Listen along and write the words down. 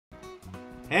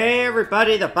Hey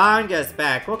everybody, the Banga's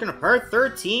back. Welcome to part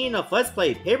 13 of Let's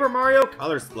Play Paper Mario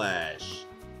Color Splash.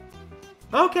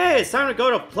 Okay, it's time to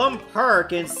go to Plum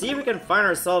Park and see if we can find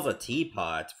ourselves a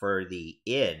teapot for the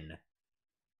inn.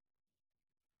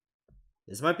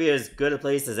 This might be as good a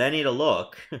place as any to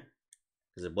look,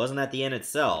 because it wasn't at the inn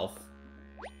itself.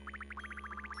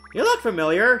 You look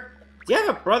familiar. Do you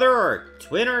have a brother or a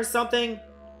twin or something?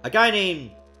 A guy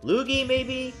named Loogie,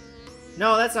 maybe?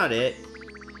 No, that's not it.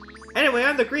 Anyway,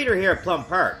 I'm the greeter here at Plum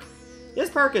Park. This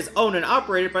park is owned and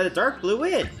operated by the Dark Blue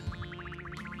Inn.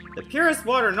 The purest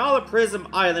water in all of Prism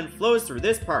Island flows through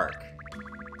this park.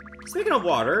 Speaking of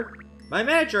water, my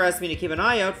manager asked me to keep an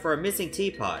eye out for a missing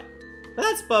teapot, but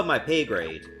that's above my pay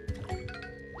grade.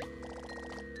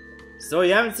 So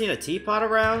you haven't seen a teapot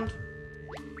around?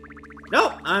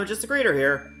 Nope, I'm just a greeter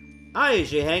here. I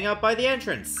usually hang out by the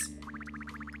entrance.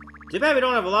 Too bad we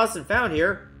don't have a lost and found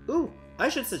here. Ooh, I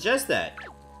should suggest that.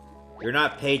 You're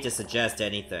not paid to suggest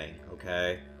anything,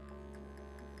 okay?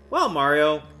 Well,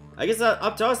 Mario, I guess it's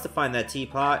up to us to find that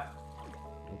teapot.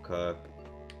 Okay.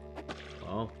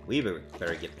 Well, we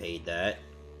better get paid that.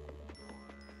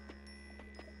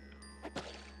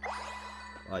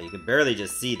 Wow, you can barely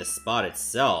just see the spot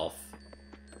itself.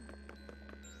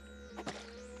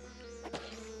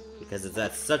 Because it's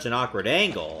at such an awkward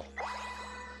angle.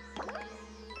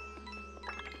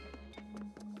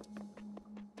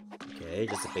 Okay,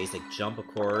 just a basic jump, of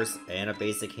course, and a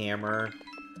basic hammer.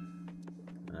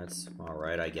 That's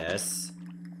alright, I guess.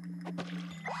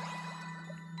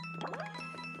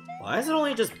 Why is it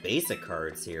only just basic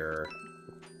cards here?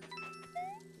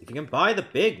 If you can buy the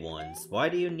big ones, why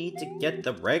do you need to get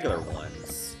the regular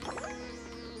ones?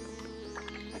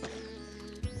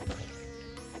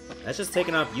 That's just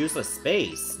taking up useless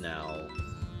space now.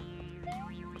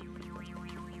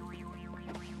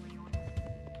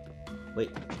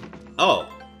 Wait. Oh!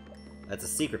 That's a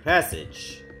secret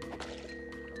passage.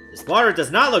 This water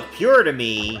does not look pure to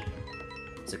me!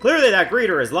 So clearly that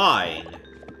greeter is lying.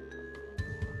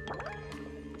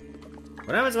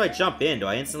 What happens if I jump in? Do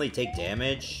I instantly take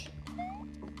damage?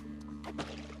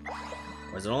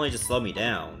 Or does it only just slow me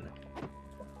down?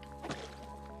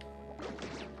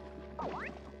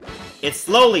 It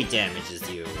slowly damages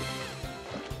you.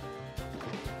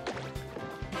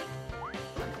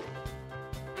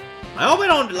 I hope I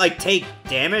don't, like, take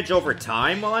damage over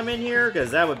time while I'm in here, because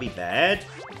that would be bad.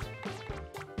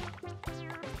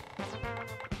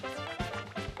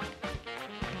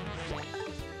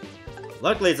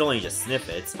 Luckily, it's only just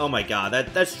snippets. Oh my god,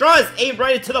 that straw is aimed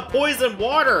right into the poison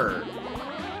water!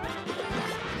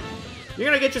 You're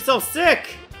gonna get yourself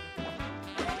sick!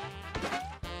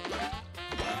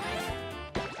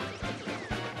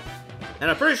 And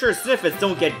I'm pretty sure snippets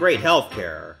don't get great health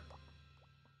care.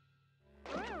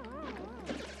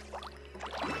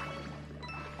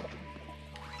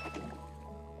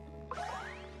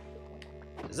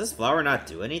 Does this flower not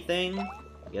do anything?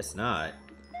 I guess not.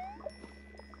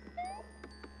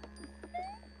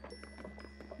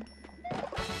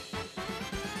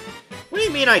 What do you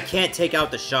mean I can't take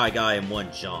out the Shy Guy in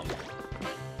one jump?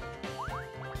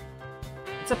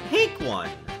 It's a pink one!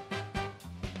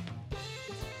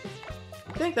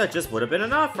 I think that just would have been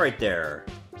enough right there.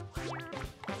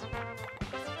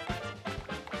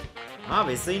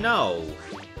 Obviously no.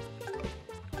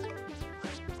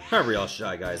 Every all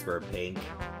Shy Guys were pink.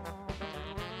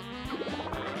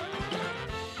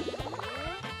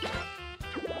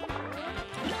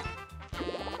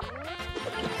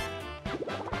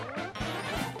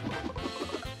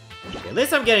 Okay, at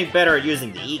least I'm getting better at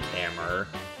using the Eek Hammer.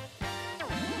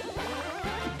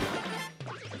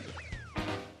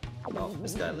 Oh,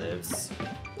 this guy lives.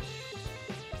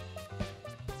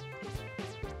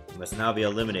 He must now be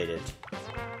eliminated.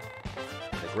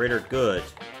 The greater good.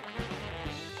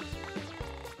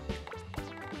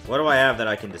 What do I have that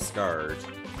I can discard?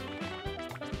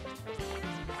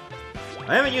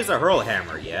 I haven't used a Hurl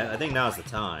Hammer yet. I think now's the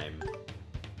time.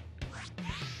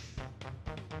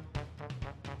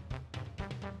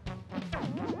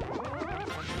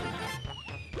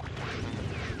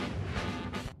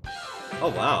 Oh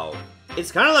wow.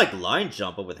 It's kind of like line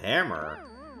jump but with hammer.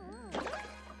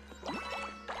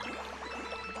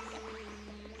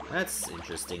 That's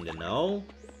interesting to know.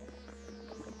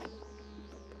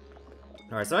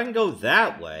 Alright, so I can go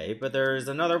that way, but there's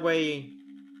another way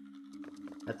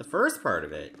at the first part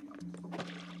of it.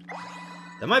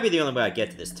 That might be the only way I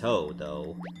get to this toad,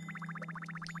 though.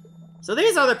 So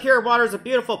these are the pure waters of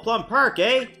beautiful Plum Park,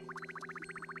 eh?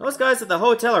 Those guys at the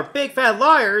hotel are big fat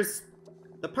liars.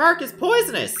 The park is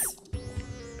poisonous.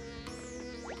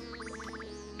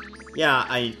 Yeah,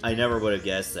 I never would have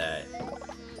guessed that.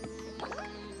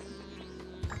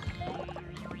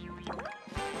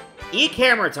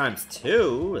 E-camera times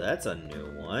 2? That's a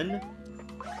new one.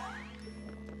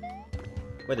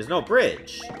 Wait, there's no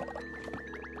bridge.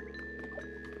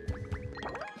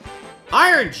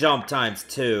 Iron jump times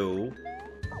 2.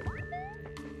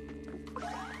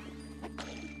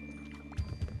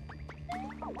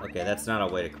 Okay, that's not a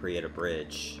way to create a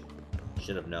bridge.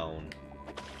 Should have known.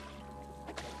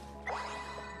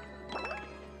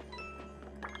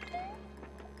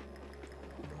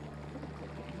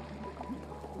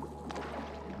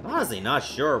 I'm honestly not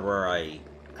sure where I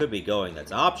could be going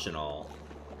that's optional.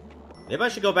 Maybe I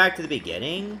should go back to the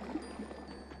beginning?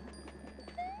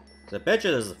 I bet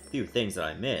you there's a few things that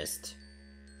I missed.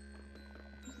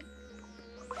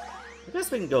 I guess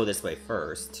we can go this way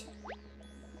first.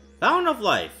 Fountain of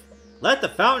Life. Let the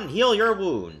fountain heal your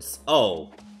wounds.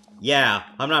 Oh, yeah,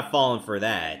 I'm not falling for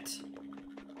that.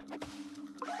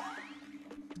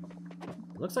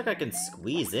 Looks like I can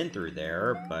squeeze in through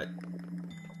there, but...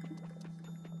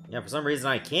 yeah, for some reason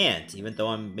I can't, even though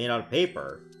I'm made out of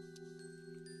paper.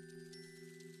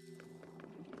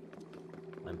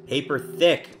 I'm paper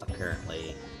thick,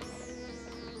 apparently.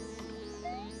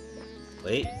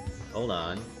 Wait, hold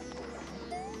on.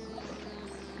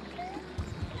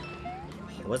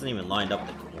 It wasn't even lined up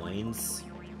with the coins.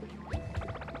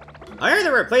 I heard they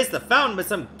replaced the fountain with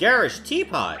some garish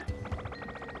teapot.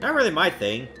 Not really my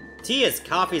thing. Tea is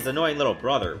coffee's annoying little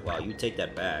brother. Wow, you take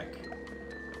that back.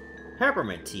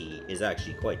 Peppermint tea is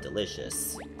actually quite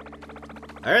delicious.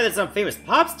 I heard that some famous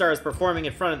pop star is performing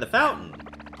in front of the fountain.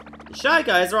 The Shy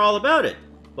Guys are all about it,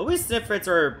 but we Sniffits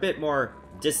are a bit more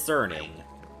discerning.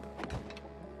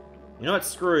 You know what?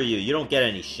 Screw you. You don't get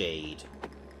any shade.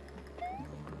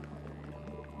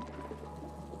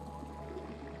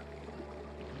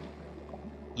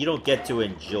 You don't get to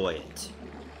enjoy it.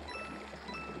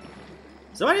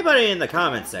 So anybody in the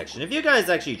comment section, if you guys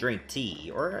actually drink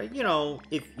tea, or, you know,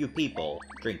 if you people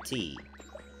drink tea,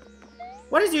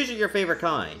 what is usually your favorite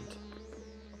kind?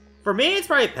 For me, it's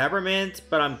probably peppermint,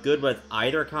 but I'm good with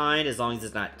either kind as long as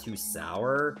it's not too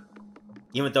sour.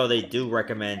 Even though they do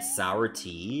recommend sour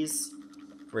teas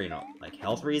for, you know, like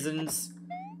health reasons.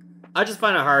 I just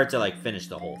find it hard to, like, finish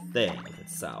the whole thing if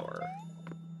it's sour.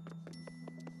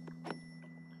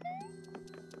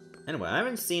 Anyway, I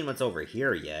haven't seen what's over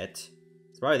here yet.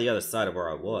 It's probably the other side of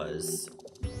where I was.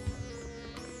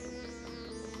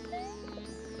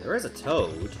 There is a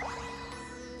toad.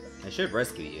 I should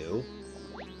rescue you.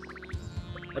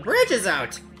 The bridge is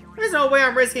out! There's no way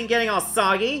I'm risking getting all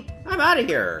soggy! I'm out of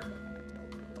here!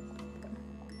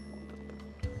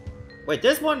 Wait,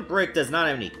 this one brick does not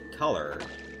have any color.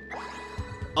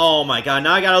 Oh my god,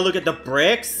 now I gotta look at the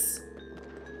bricks?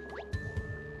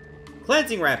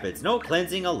 Cleansing rapids, no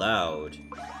cleansing allowed.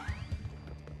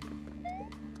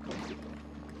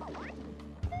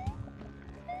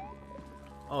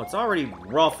 Oh, it's already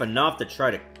rough enough to try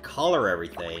to color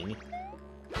everything.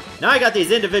 Now I got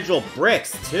these individual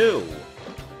bricks, too.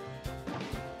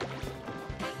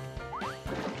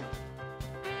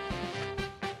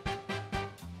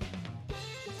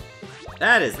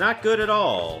 That is not good at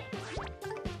all.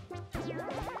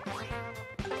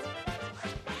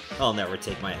 I'll never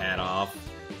take my hat off.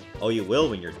 Oh, you will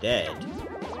when you're dead.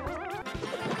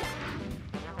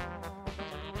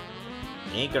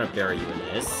 I ain't gonna bury you in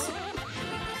this.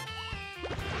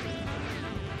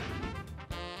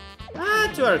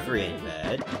 2 out of 3 ain't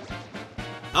bad.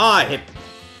 Ah, I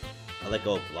let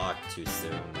go of block too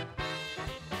soon.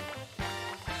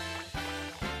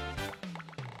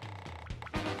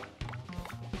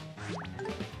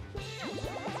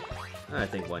 I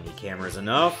think 1 camera is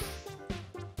enough.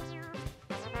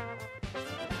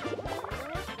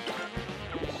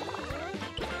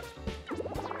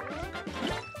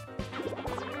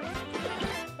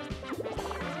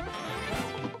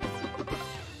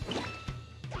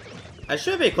 I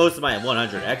should be close to my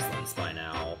 100 excellence by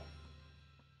now.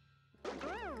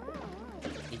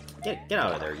 Get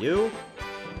out of there, you!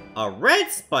 A red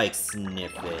spike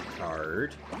sniffit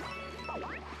card.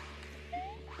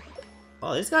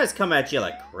 Oh, these guys come at you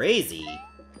like crazy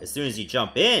as soon as you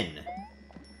jump in.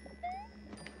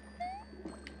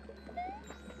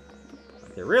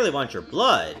 They really want your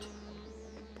blood.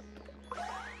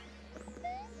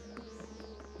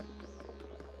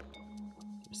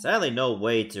 Sadly, no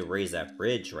way to raise that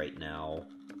bridge right now.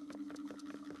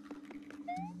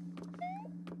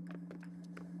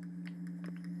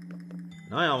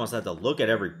 Now I almost have to look at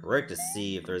every brick to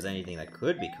see if there's anything that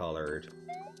could be colored.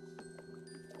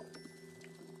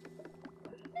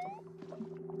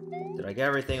 Did I get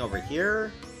everything over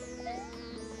here?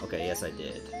 Okay, yes I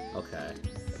did. Okay.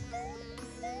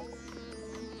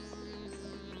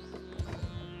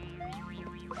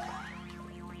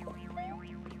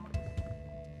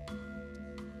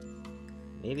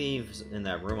 Maybe in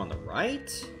that room on the right?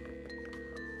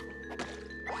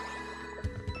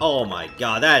 Oh my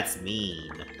god, that's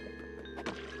mean.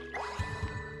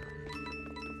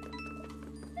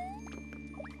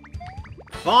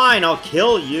 Fine, I'll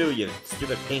kill you, you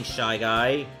stupid pink shy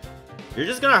guy. You're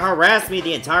just gonna harass me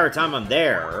the entire time I'm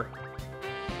there.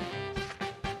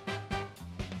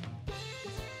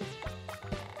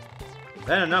 I've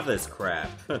had enough of this crap.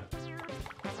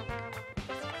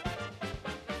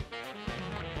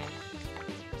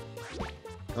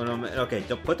 Oh no, okay,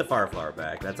 don't put the fire flower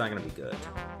back. That's not gonna be good.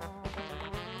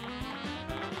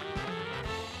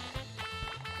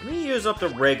 Let me use up the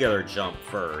regular jump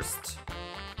first.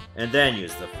 And then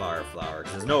use the fire flower,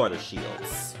 because there's no other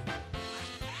shields.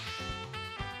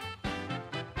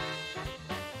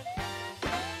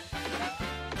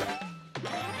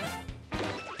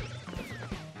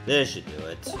 This should do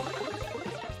it.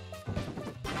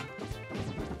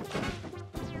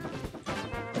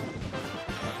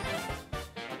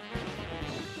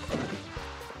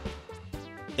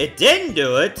 It didn't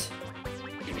do it!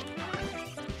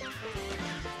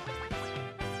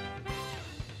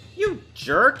 You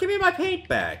jerk! Give me my paint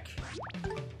back!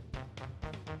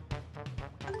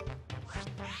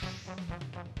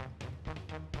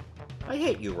 I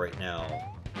hate you right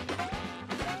now.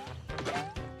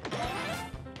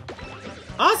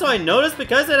 Also, I noticed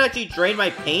because it actually drained my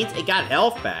paint, it got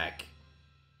health back.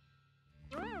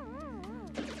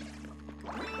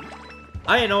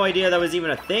 I had no idea that was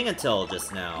even a thing until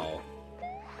just now.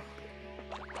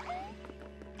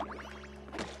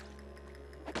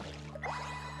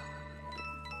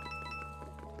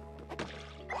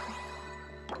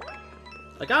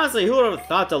 Like, honestly, who would have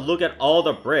thought to look at all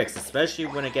the bricks, especially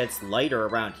when it gets lighter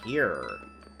around here?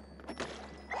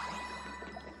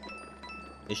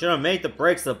 They should have made the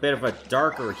bricks a bit of a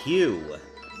darker hue,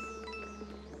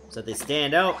 so that they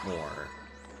stand out more.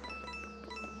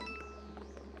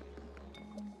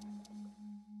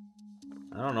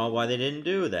 I don't know why they didn't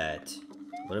do that.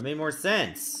 Would have made more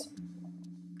sense.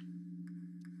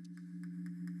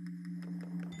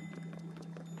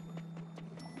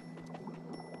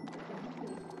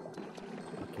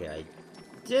 Okay, I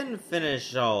didn't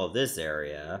finish all of this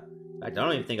area. I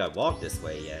don't even think I've walked this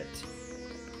way yet.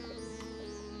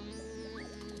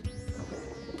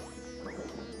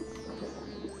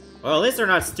 Well, at least they're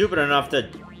not stupid enough to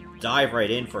dive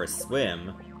right in for a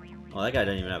swim. Well, that guy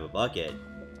doesn't even have a bucket.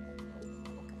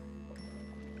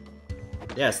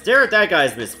 Yeah, stare at that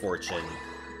guy's misfortune.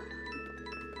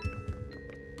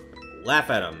 Laugh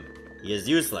at him. He is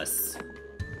useless.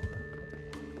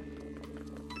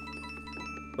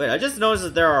 Wait, I just noticed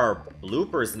that there are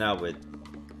bloopers now with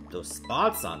those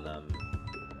spots on them.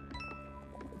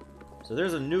 So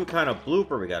there's a new kind of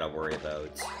blooper we gotta worry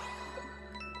about.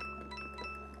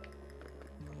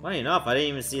 Funny enough, I didn't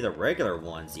even see the regular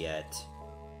ones yet.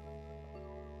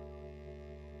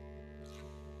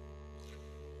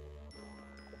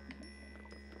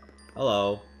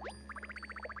 Hello.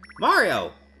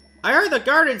 Mario! I heard the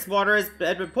garden's water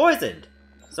had been poisoned,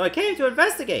 so I came to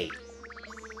investigate.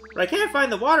 But I can't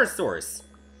find the water source.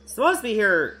 It's supposed to be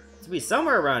here, to be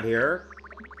somewhere around here.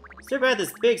 It's too bad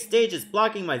this big stage is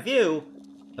blocking my view.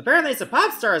 Apparently it's a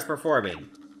pop star is performing.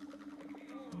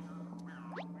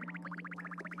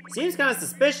 Seems kind of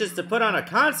suspicious to put on a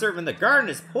concert when the garden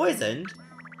is poisoned.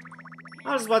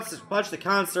 I'll just watch the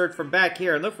concert from back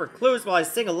here and look for clues while I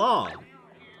sing along.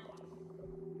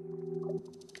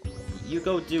 You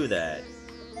go do that.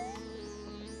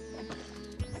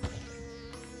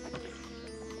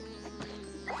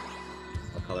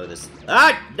 What color this?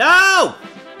 Ah, no!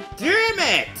 Damn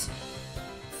it!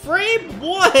 Frame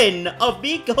 1 of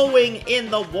me going in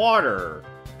the water.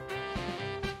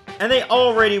 And they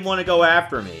already want to go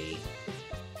after me.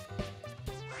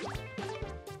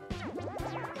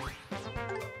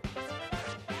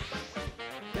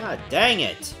 God dang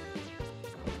it.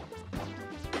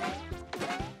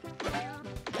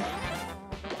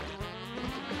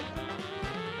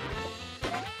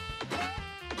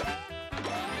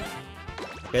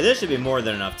 Okay, this should be more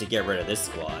than enough to get rid of this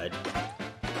squad.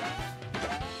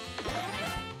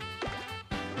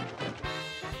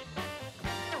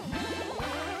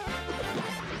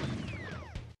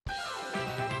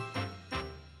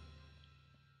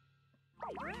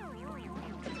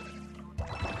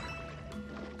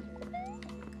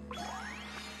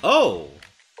 Oh!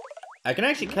 I can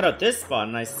actually cut out this spot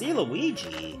and I see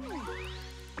Luigi.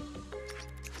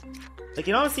 Like,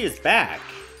 you don't see his back.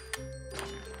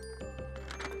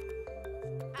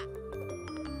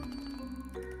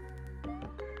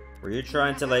 Were you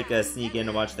trying to, like, sneak in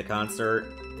to watch the concert?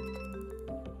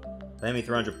 Pay me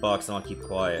 $300 and I'll keep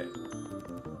quiet.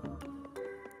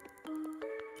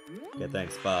 Okay,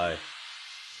 thanks, bye.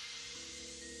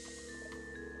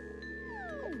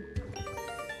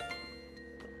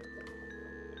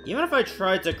 Even if I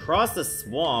tried to cross the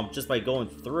swamp just by going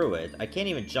through it, I can't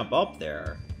even jump up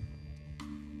there.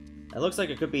 It looks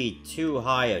like it could be too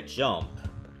high a jump.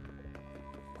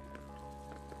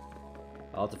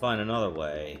 I'll have to find another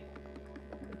way.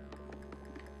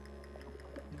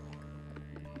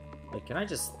 Wait, can I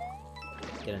just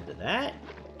get into that?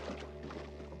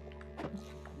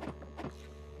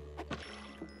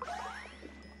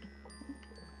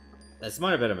 This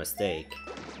might have been a mistake.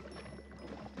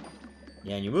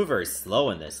 Yeah, and you move very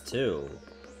slow in this, too.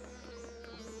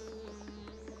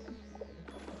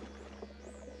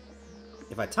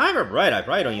 If I time it right, I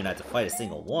probably don't even have to fight a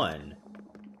single one.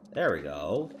 There we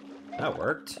go. That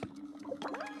worked.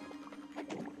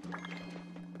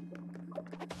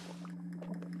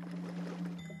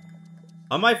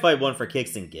 I might fight one for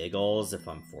kicks and giggles if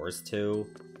I'm forced to.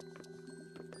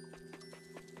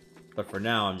 But for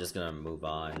now, I'm just gonna move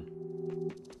on.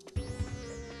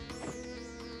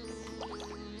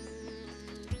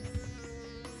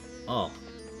 Oh.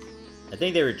 I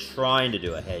think they were trying to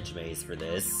do a hedge maze for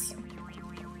this.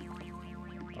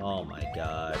 Oh my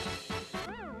god.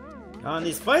 And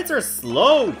these fights are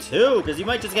slow, too, because you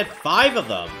might just get 5 of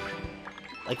them.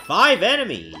 Like, 5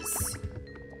 enemies.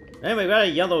 Anyway, we got a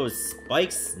yellow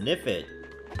spike sniff it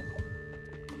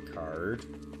card.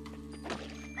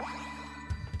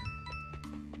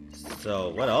 So,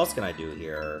 what else can I do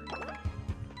here?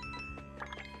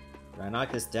 Can I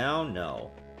knock this down?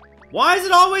 No. Why is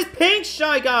it always pink,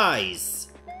 Shy Guys?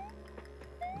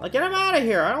 Like, get him out of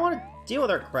here. I don't want to deal with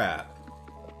their crap.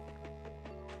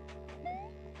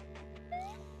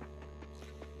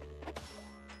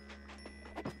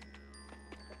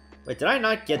 Wait, did I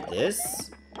not get this?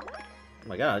 Oh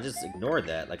my god, I just ignored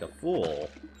that like a fool.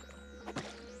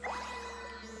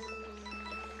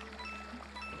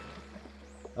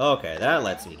 Okay, that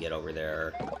lets me get over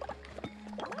there.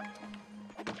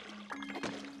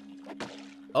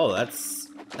 Oh, that's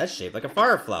shaped like a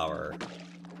fire flower.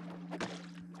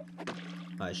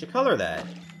 I should color that.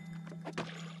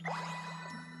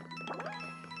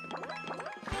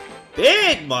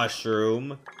 Big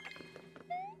mushroom!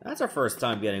 That's our first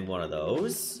time getting one of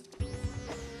those.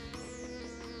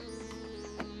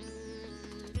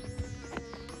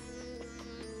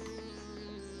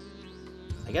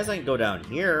 I guess I can go down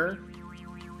here.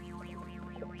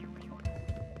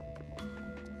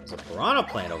 There's a piranha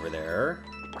plant over there.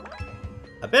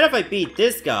 I bet if I beat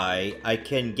this guy, I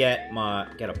can get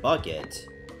a bucket,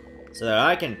 so that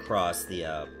I can cross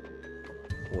the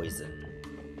poison.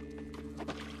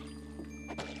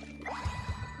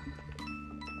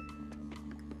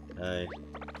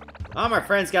 All my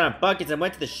friends got on buckets and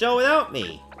went to the show without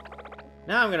me.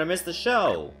 Now I'm gonna miss the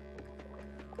show.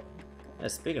 Yeah,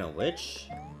 speaking of which,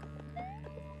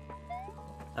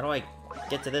 how do I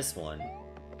get to this one?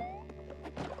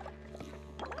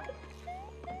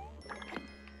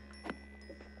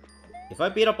 If I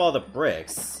beat up all the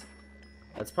bricks,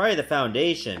 that's probably the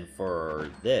foundation for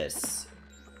this.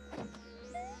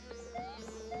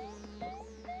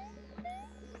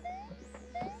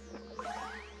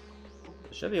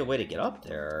 There should be a way to get up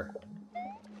there.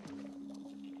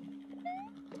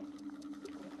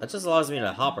 That just allows me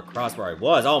to hop across where I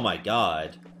was. Oh my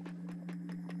god.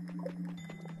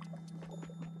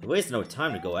 You waste no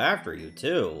time to go after you,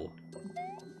 too.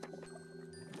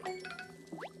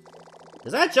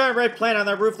 Does that giant red plant on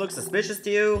that roof look suspicious to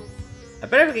you? I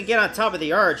bet if we could get on top of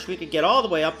the arch, we could get all the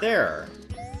way up there.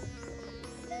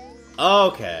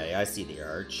 Okay, I see the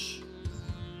arch.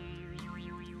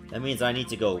 That means I need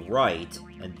to go right,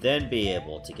 and then be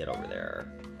able to get over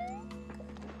there.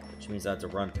 Which means I have to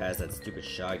run past that stupid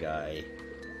Shy Guy.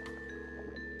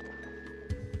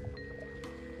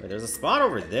 Wait, there's a spot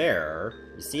over there.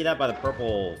 You see that by the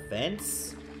purple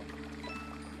fence?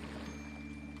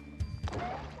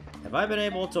 Have I been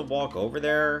able to walk over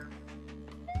there?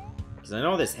 Because I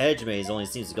know this hedge maze only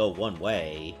seems to go one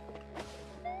way.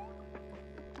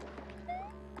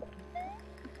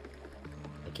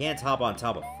 I can't hop on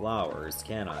top of flowers,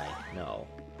 can I? No.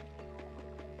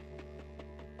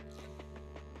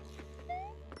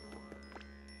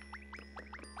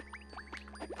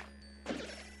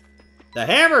 The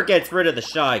hammer gets rid of the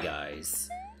Shy Guys.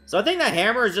 So I think the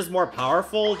hammer is just more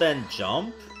powerful than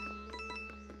jump.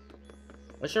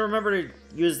 I should remember to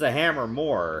use the hammer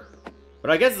more. But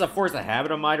I guess it's a force of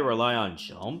habit of mine to rely on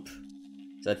jump.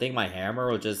 So I think my hammer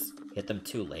will just hit them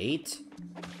too late.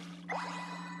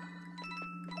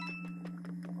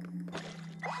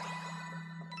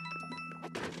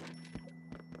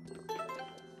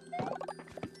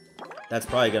 That's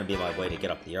probably gonna be my way to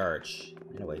get up the arch.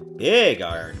 Anyway, big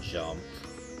iron jump.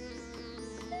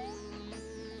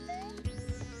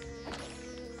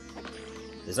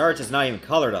 This arch is not even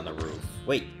colored on the roof.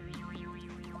 Wait.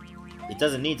 It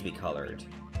doesn't need to be colored.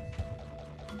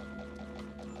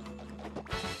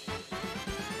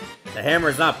 The hammer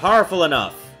is not powerful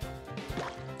enough.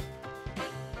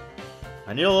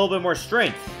 I need a little bit more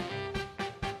strength.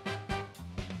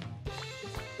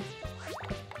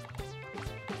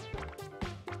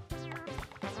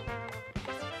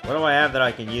 What do I have that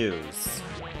I can use?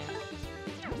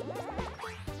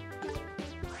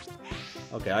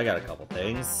 Okay, I got a couple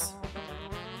things.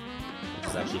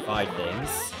 Which is actually 5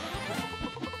 things.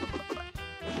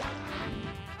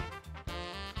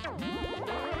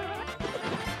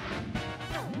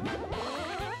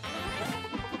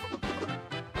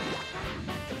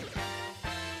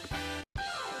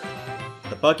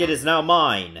 The bucket is now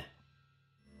mine.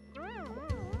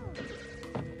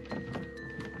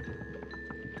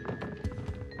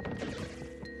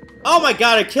 Oh my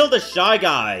god, I killed the Shy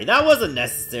Guy! That wasn't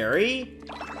necessary!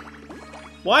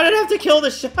 Why did I have to kill the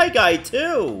Shy Guy,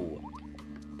 too?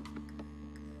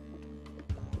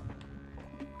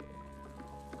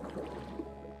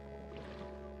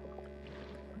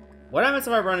 What happens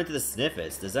if I run into the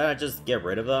Sniffets? Does that just get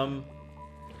rid of them?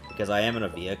 Because I am in a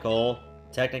vehicle,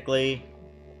 technically?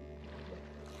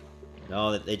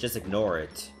 No, they just ignore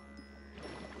it.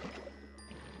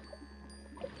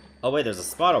 Oh wait, there's a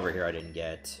spot over here I didn't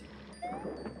get.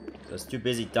 I was too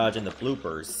busy dodging the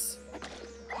bloopers.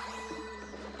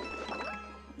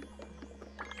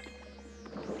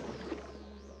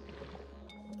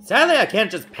 Sadly, I can't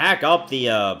just pack up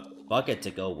the bucket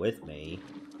to go with me.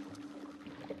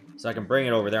 So I can bring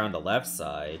it over there on the left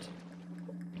side.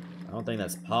 I don't think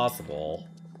that's possible.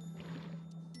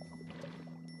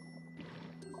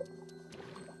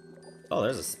 Oh,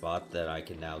 there's a spot that I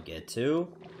can now get to.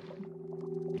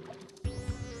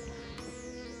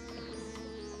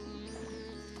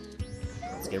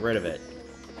 Let's get rid of it.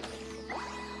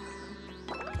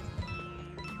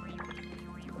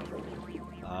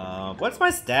 What's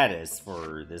my status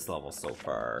for this level so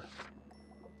far?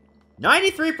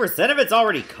 93% of it's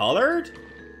already colored?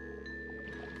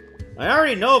 I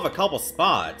already know of a couple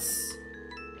spots.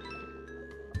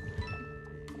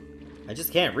 I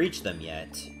just can't reach them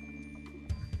yet.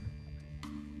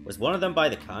 Was one of them by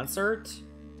the concert?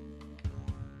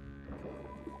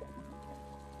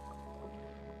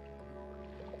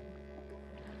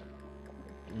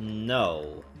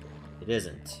 No, it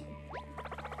isn't.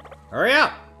 Hurry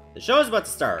up! The show's about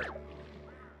to start.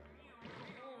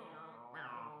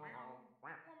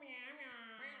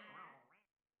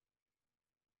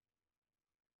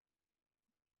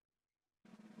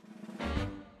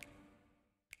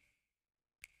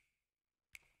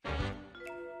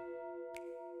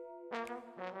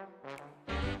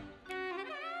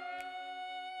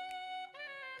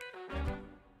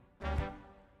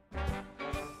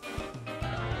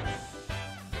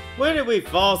 When did we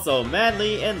fall so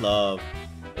madly in love?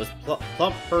 Those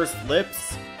plump pursed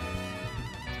lips?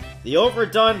 The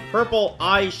overdone purple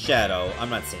eyeshadow. I'm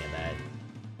not saying that.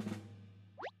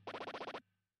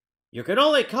 You can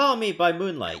only call me by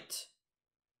moonlight.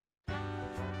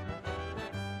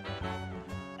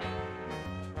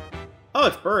 Oh,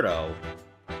 it's Birdo.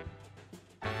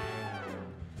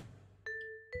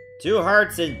 2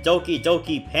 hearts in Doki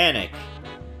Doki Panic.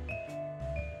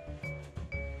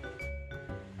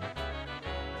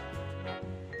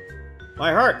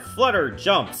 My heart flutter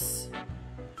jumps.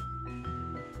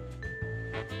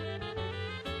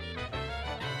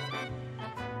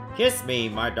 Kiss me,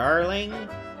 my darling.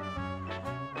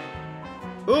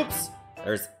 Oops,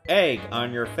 there's egg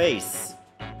on your face.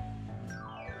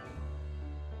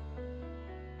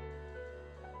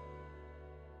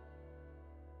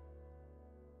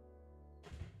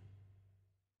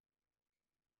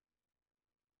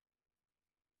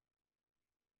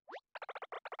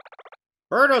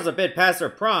 Birdo's a bit past her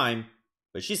prime,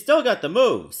 but she's still got the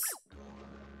moves.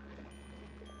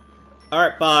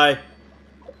 Alright, bye.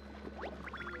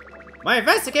 My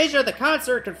investigation at the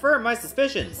concert confirmed my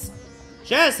suspicions.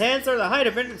 Jazz hands are the height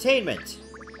of entertainment.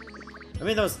 I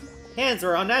mean, those hands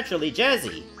are unnaturally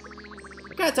jazzy.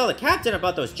 I gotta tell the captain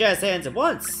about those jazz hands at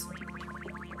once.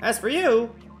 As for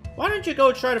you, why don't you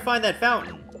go try to find that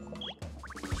fountain?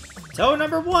 Tow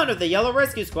number 1 of the Yellow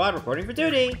Rescue Squad reporting for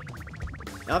duty.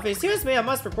 Now, if you excuse me, I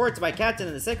must report to my captain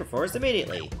in the Sacred Forest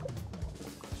immediately.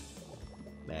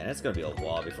 Man, it's gonna be a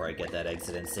while before I get that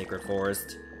exit in Sacred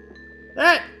Forest.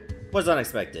 That was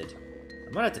unexpected.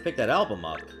 I'm gonna have to pick that album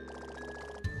up.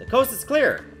 The coast is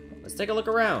clear. Let's take a look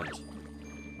around.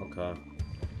 Okay.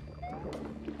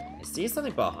 I see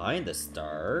something behind the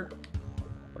star.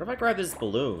 What if I grab his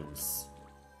balloons?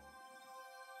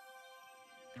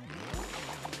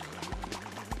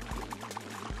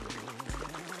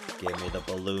 Give me the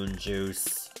balloon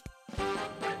juice.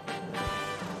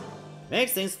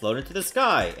 Makes things float into the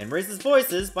sky and raises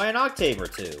voices by an octave or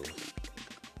two.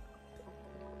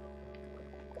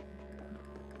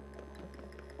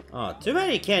 Oh, too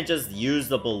bad you can't just use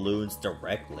the balloons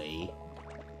directly.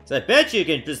 So I bet you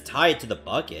can just tie it to the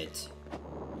bucket.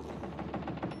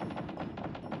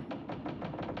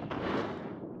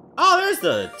 Oh, there's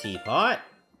the teapot.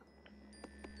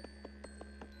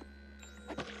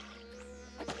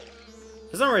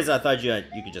 For some reason I thought you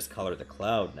could just color the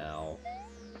cloud now.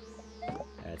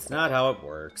 That's not how it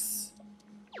works.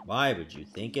 Why would you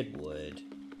think it would?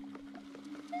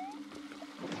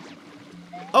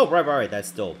 Oh, right, that's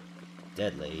still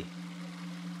deadly.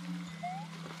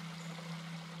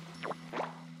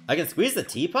 I can squeeze the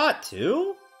teapot,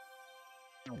 too?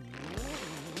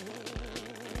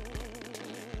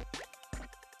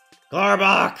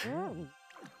 Glarbach!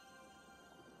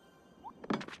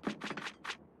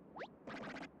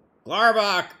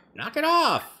 Glarbach! Knock it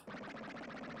off!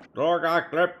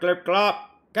 Glarbach, glip, glip, glop!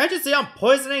 Can't you see I'm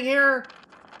poisoning here?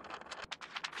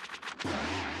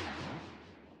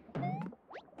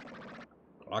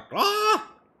 Glop, glop!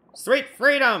 Sweet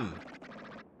freedom!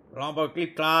 Glombo,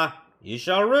 glip, glop! You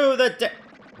shall rue the day.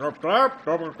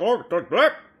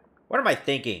 What am I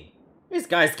thinking? These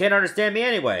guys can't understand me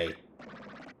anyway.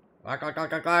 Glock, glock, glock,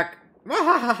 glock, glock.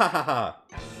 Mwahahaha.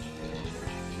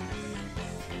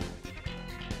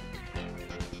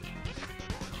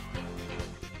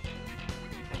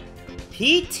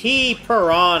 PT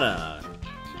Piranha.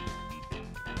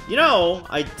 You know,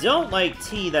 I don't like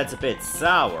tea that's a bit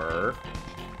sour.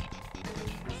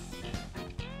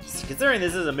 Considering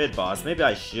this is a mid-boss, maybe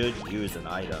I should use an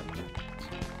item.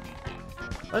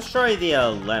 Let's try the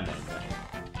lemon.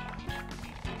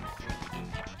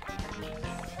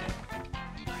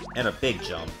 And a big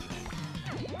jump.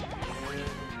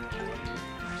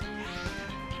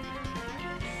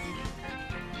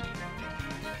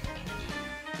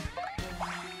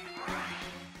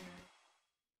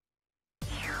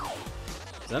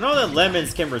 So I know that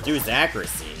lemons can reduce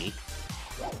accuracy.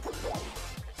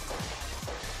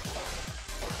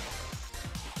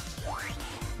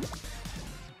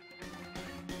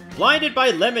 Blinded by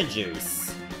lemon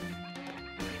juice.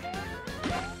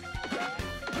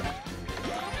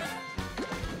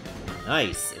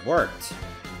 Nice, it worked.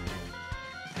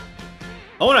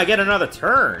 Oh, and I get another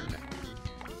turn.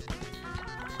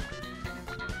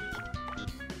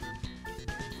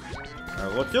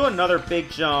 Alright, we'll do another big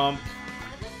jump.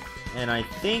 And I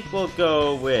think we'll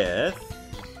go with...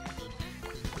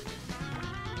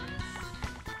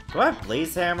 Do I have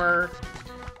Blaze Hammer?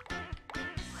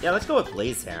 Yeah, let's go with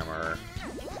Blaze Hammer.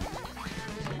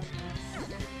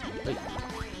 Wait,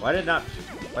 why did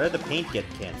the paint get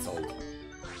cancelled?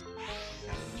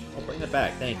 I'll bring it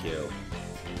back, thank you.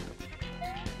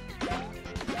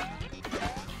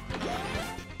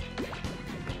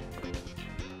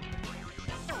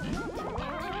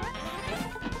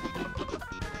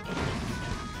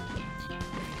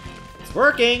 It's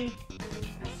working!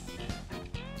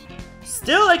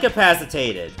 Still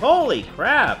incapacitated! Holy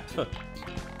crap!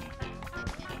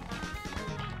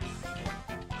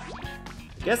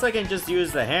 Guess I can just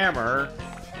use the hammer,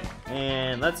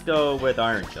 and let's go with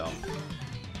Iron Jump.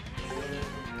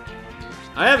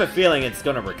 I have a feeling it's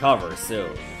gonna recover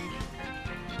soon.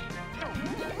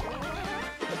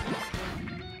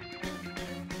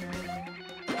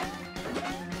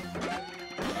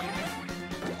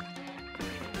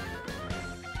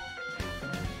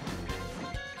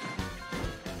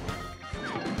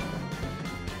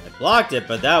 I blocked it,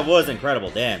 but that was incredible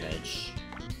damage.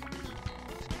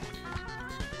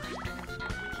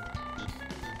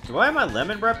 Do I have my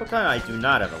lemon replica? I do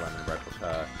not have a lemon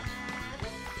replica.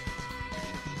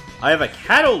 I have a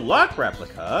Catalock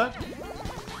replica?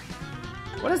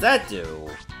 What does that do?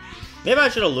 Maybe I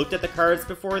should have looked at the cards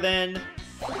before then.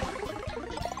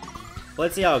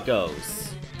 Let's see how it goes.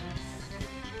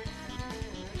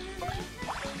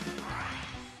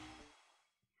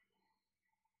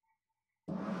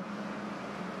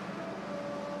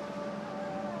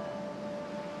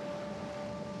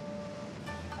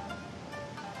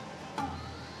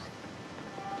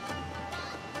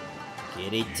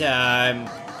 Kitty time.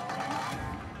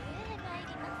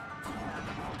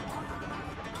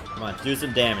 Come on, do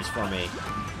some damage for me.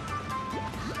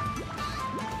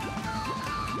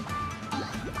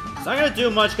 It's not gonna do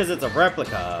much because it's a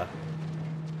replica.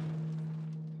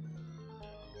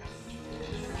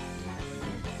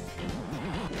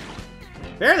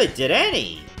 Barely did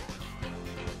any!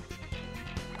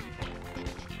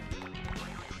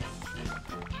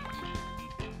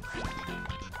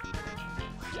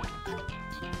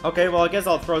 Okay, well, I guess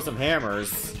I'll throw some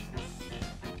hammers.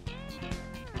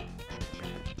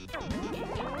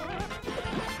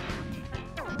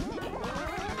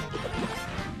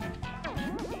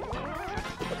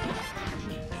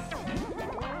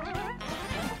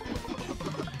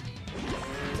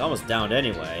 It's almost downed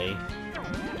anyway.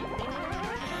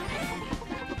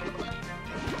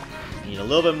 Need a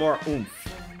little bit more oomph.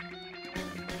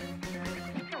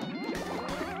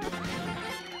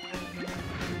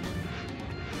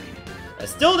 I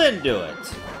still didn't do it.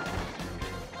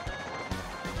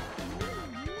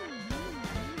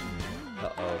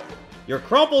 Uh-oh. You're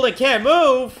crumpled and can't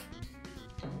move!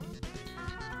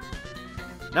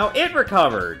 Now it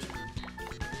recovered!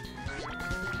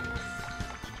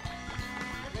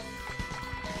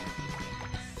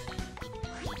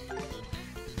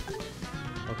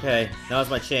 Okay, now's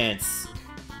my chance.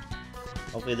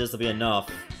 Hopefully this will be enough.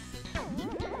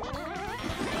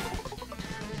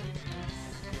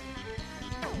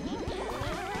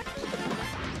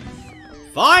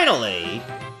 Finally!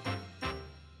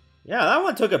 Yeah, that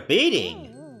one took a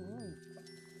beating.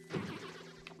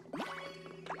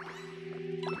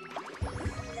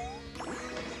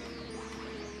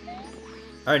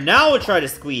 Alright, now we'll try to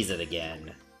squeeze it again.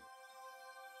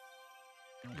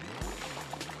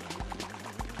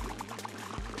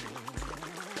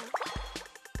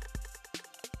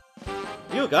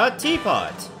 You got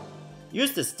teapot!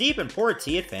 Used to steep and pour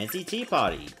tea at fancy tea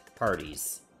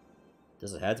parties.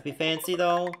 Does it have to be fancy,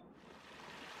 though?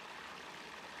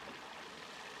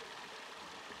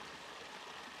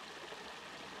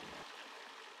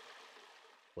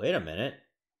 Wait a minute.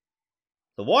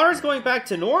 The water's going back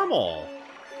to normal!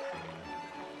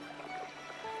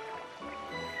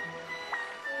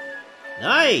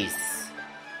 Nice!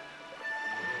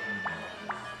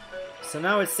 So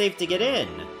now it's safe to get in.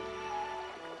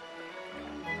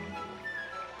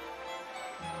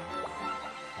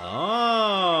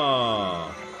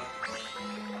 Oh!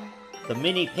 The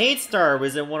mini paint star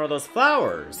was in one of those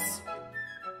flowers.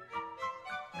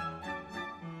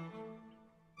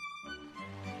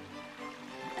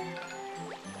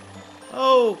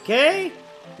 Okay!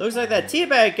 Looks like that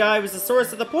teabag guy was the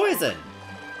source of the poison.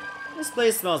 This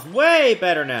place smells way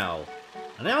better now.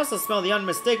 And I also smell the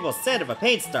unmistakable scent of a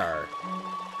paint star.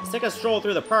 Let's take a stroll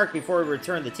through the park before we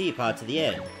return the teapot to the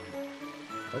inn.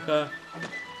 Okay.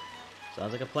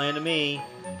 Sounds like a plan to me.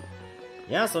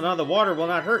 Yeah, so now the water will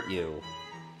not hurt you.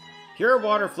 Pure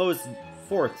water flows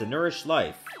forth to nourish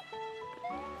life.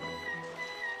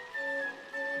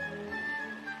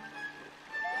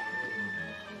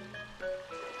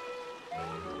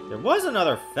 There was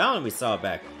another fountain we saw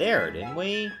back there, didn't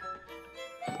we?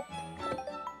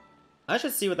 I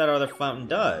should see what that other fountain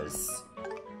does.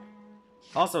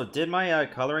 Also, did my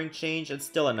coloring change? It's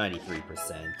still at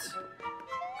 93%.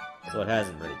 So it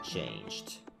hasn't really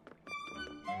changed.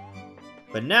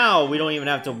 But now, we don't even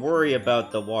have to worry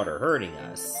about the water hurting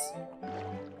us.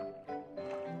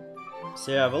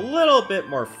 So you have a little bit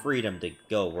more freedom to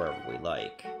go wherever we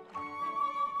like.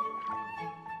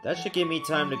 That should give me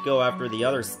time to go after the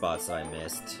other spots I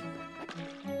missed.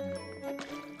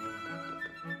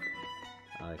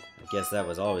 I guess that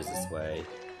was always this way.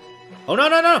 Oh, no,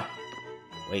 no, no!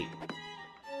 Wait.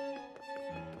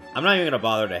 I'm not even gonna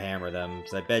bother to hammer them,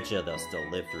 because I bet you they'll still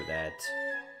live through that.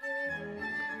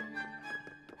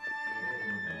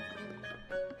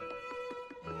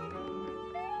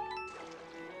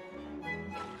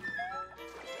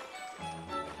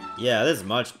 Yeah, this is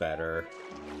much better.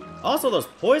 Also, those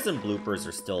poison bloopers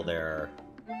are still there.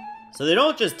 So they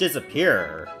don't just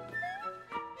disappear.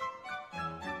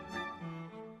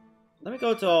 Let me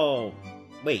go to...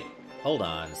 Wait, hold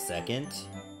on a second.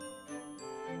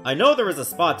 I know there was a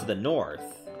spot to the north.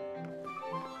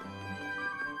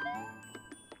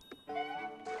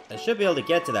 I should be able to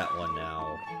get to that one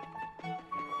now.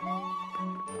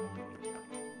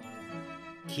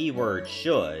 Keyword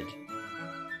should.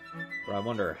 But I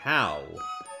wonder how.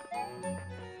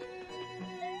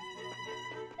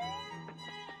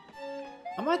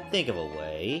 I might think of a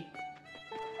way.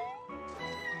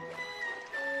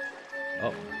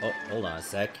 Oh, hold on a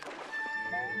sec.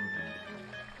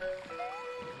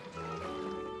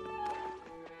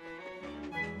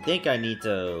 I think I need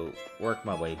to work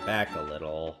my way back a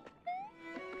little.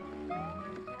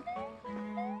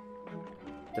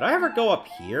 Did I ever go up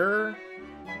here?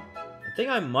 I think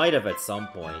I might have at some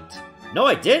point. No,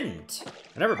 I didn't!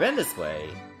 I've never been this way.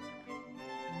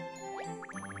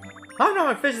 How no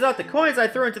one fishes out the coins I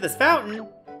threw into this fountain?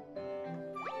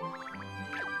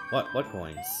 What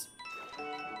coins?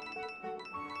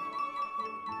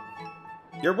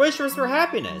 Your wish was for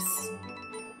happiness!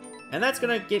 And that's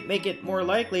gonna make it more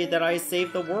likely that I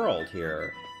save the world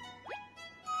here.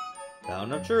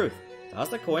 Fountain of Truth. Toss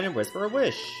the coin and whisper a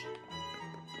wish.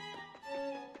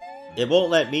 It won't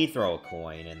let me throw a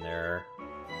coin in there.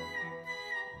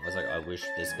 I was like, I wish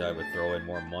this guy would throw in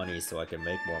more money so I can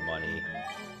make more money.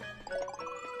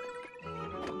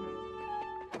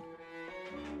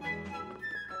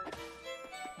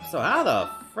 So how the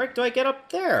frick do I get up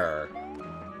there?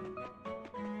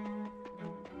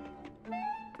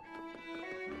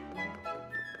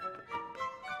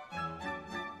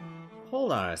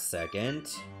 Hold on a second.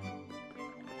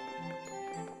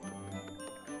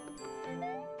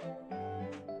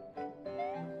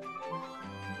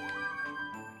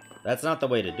 That's not the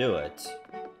way to do it.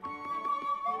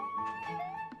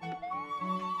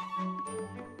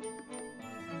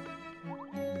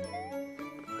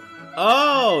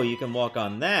 Oh, you can walk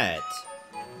on that.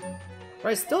 But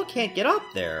I still can't get up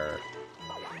there.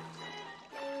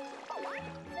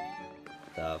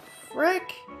 The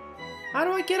frick? How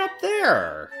do I get up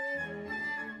there?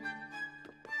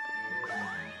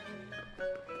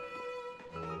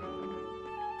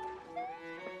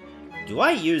 Do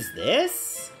I use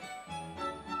this?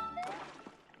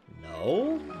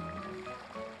 No.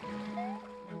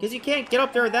 Because you can't get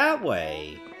up there that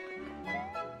way.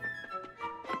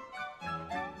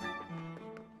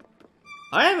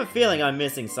 I have a feeling I'm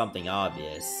missing something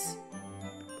obvious.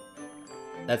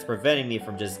 That's preventing me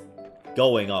from just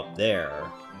going up there.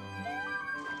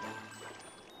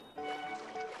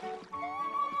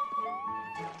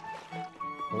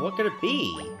 Well, what could it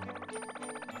be?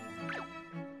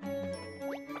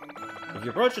 If you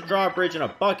approach a drawbridge in a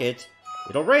bucket,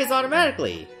 it'll raise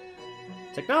automatically.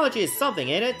 Technology is something,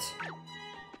 ain't it?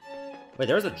 Wait,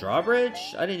 there's a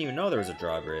drawbridge? I didn't even know there was a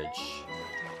drawbridge.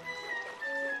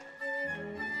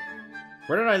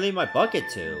 Where did I leave my bucket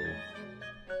to?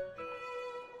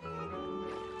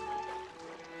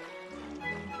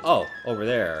 Oh, over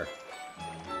there.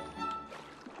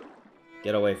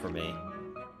 Get away from me.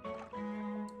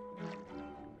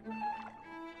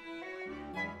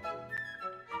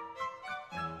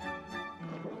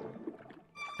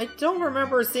 I don't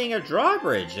remember seeing a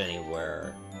drawbridge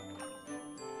anywhere.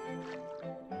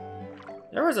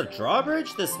 There was a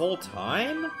drawbridge this whole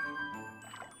time?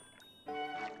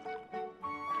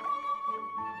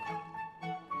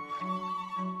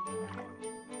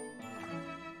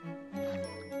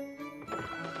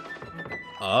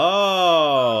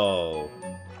 Oh!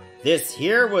 This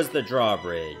here was the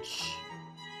drawbridge.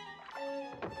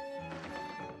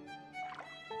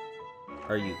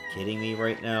 Are you kidding me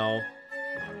right now?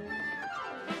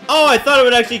 Oh, I thought it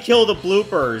would actually kill the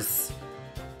bloopers.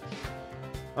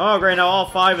 Oh, great, now all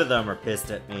 5 of them are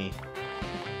pissed at me.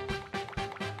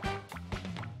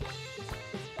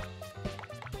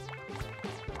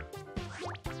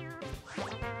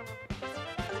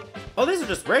 Oh, these are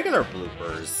just regular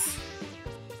bloopers.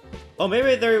 Oh,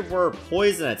 maybe they were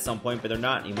poison at some point, but they're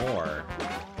not anymore.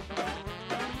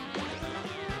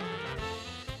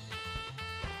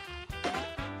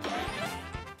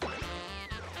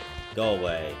 Go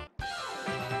away.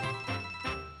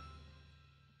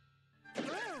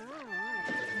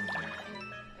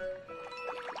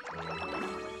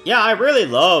 Yeah, I really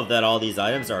love that all these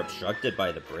items are obstructed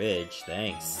by the bridge.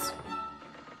 Thanks.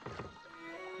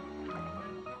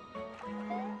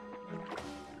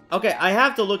 Okay, I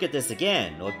have to look at this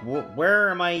again. Like, where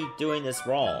am I doing this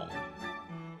wrong?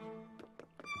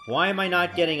 Why am I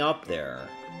not getting up there?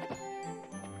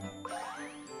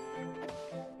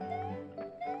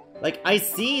 Like, I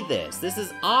see this. This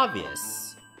is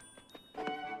obvious.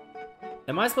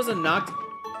 Am I supposed to knock...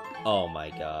 Oh my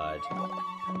god.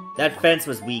 That fence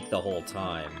was weak the whole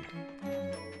time.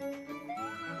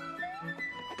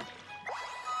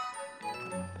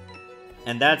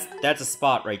 And that's a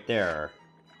spot right there.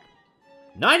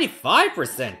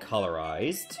 95%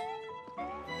 colorized?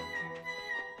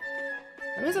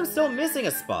 That means I'm still missing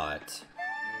a spot.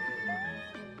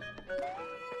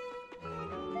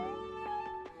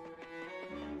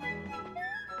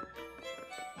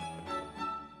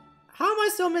 How am I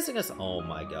still missing a... Oh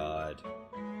my god.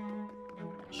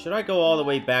 Should I go all the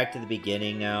way back to the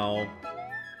beginning now?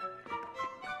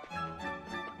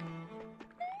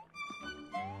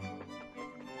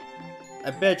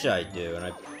 I bet you I do, and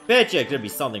I bet you it could be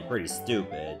something pretty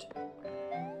stupid.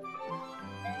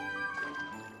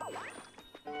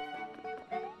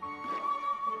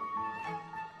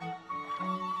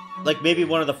 Like, maybe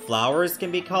one of the flowers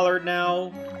can be colored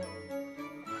now?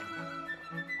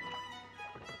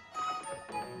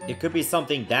 It could be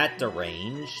something that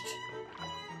deranged.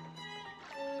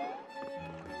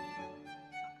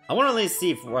 I want to at least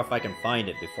see if I can find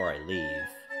it before I leave.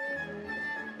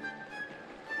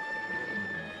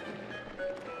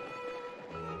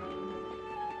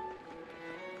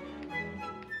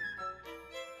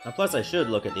 And plus, I should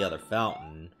look at the other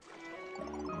fountain.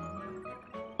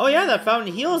 Oh yeah, that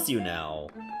fountain heals you now.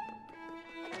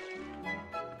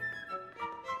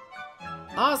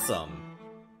 Awesome.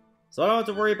 So I don't have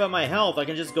to worry about my health, I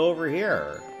can just go over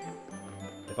here.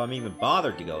 If I'm even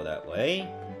bothered to go that way.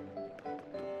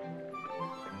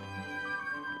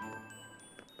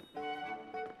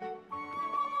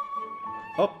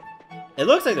 Oh, it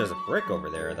looks like there's a brick over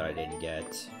there that I didn't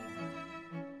get.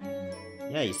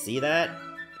 Yeah, you see that?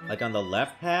 Like on the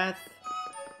left path?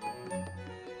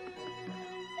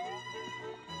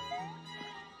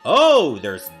 Oh,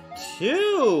 there's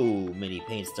 2 mini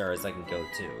paint stars I can go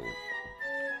to.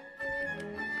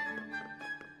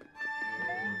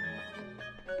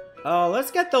 Oh, let's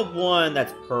get the one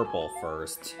that's purple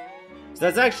first. So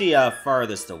that's actually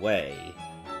farthest away.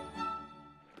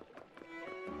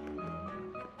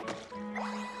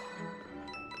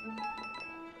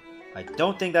 I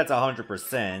don't think that's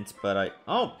 100%, but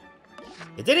oh!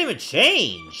 It didn't even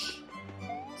change!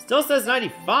 Still says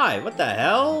 95, what the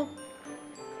hell?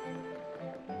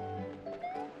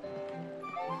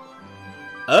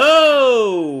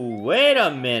 Oh! Wait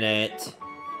a minute!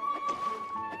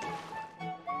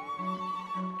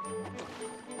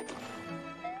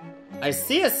 I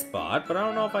see a spot, but I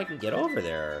don't know if I can get over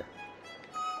there.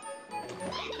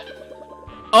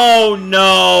 Oh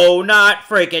no! Not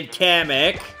freaking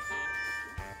Kamek!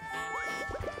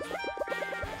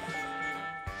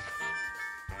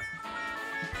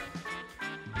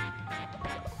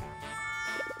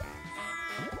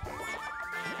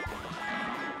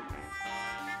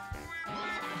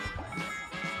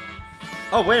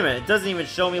 Oh, wait a minute, it doesn't even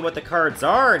show me what the cards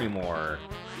are anymore.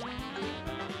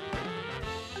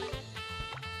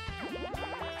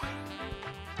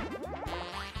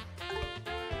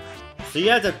 So you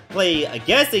have to play a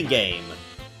guessing game.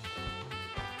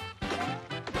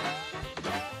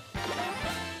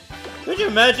 Could you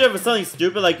imagine if it was something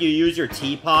stupid like you use your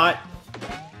teapot?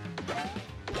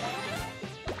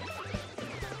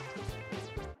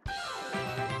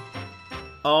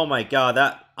 Oh my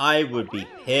god, I would be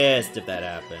pissed if that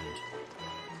happened.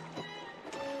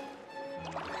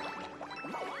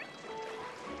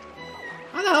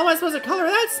 How the hell am I supposed to color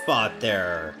that spot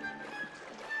there?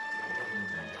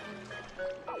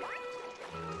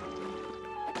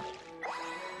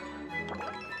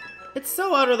 It's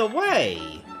so out of the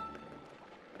way!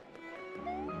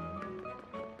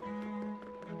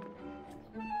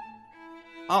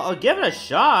 I'll give it a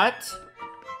shot.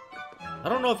 I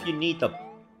don't know if you need the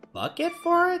bucket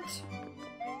for it?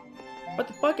 But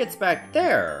the bucket's back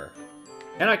there.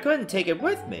 And I couldn't take it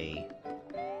with me.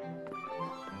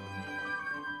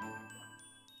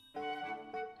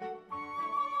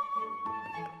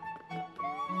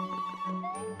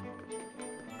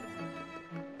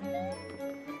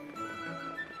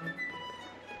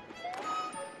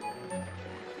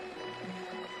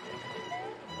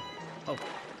 Oh.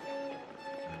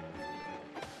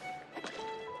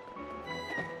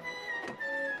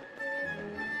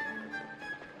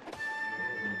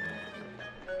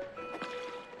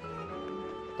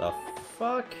 The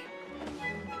fuck?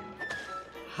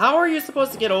 How are you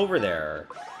supposed to get over there?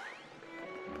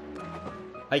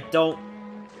 I don't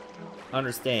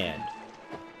understand.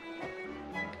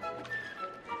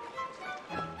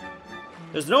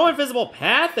 There's no invisible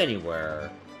path anywhere.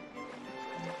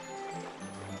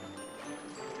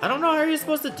 I don't know how you're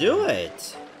supposed to do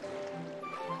it.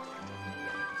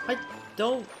 I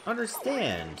don't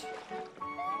understand.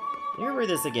 Let me read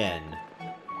this again.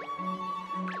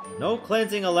 No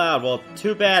cleansing allowed. Well,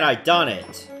 too bad I done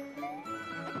it.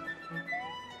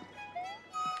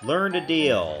 Learn to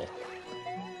deal.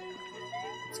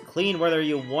 It's clean whether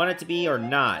you want it to be or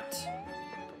not.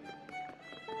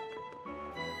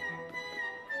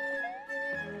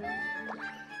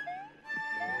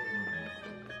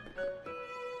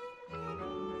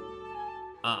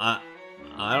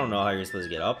 I don't know how you're supposed to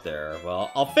get up there.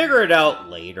 Well, I'll figure it out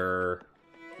later.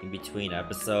 In between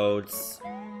episodes.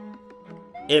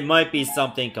 It might be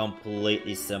something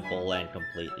completely simple and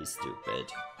completely stupid.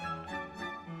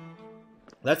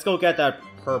 Let's go get that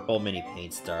purple mini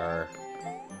paint star.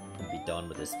 And be done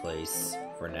with this place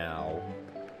for now.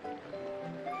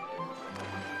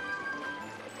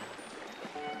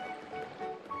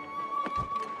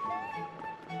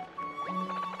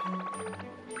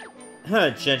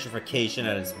 Gentrification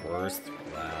at its worst.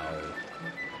 Wow.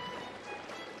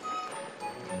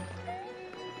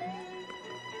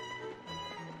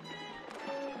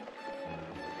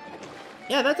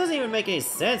 Yeah, that doesn't even make any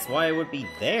sense why it would be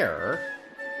there.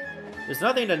 There's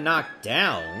nothing to knock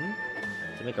down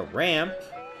to make a ramp.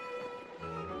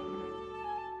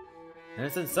 And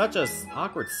it's in such a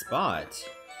awkward spot.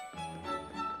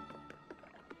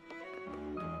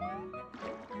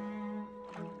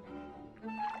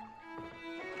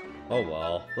 Oh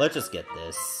well, let's just get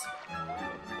this.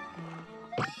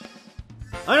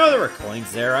 I know there were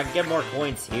coins there, I can get more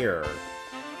coins here.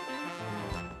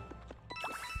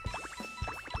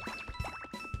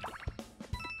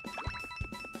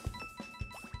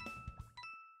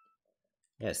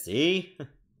 Yeah, see?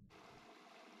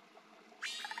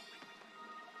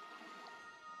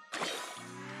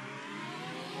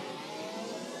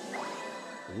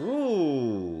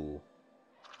 Ooh.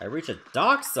 I reach a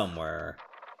dock somewhere.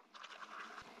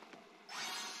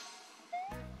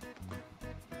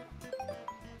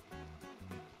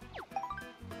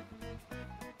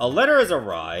 A letter has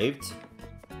arrived.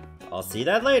 I'll see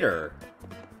that later.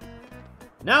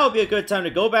 Now would be a good time to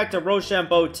go back to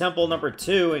Rochambeau Temple number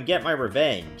 2 and get my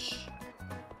revenge.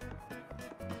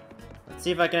 Let's see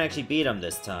if I can actually beat him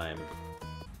this time.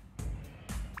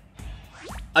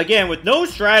 Again, with no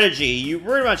strategy, you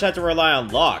pretty much have to rely on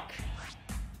luck.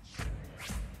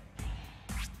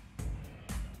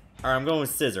 Alright, I'm going with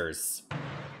scissors.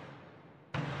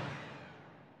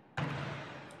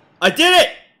 I did it!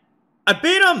 I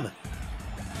beat him!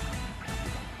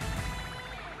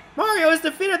 Mario has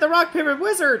defeated the Rock Paper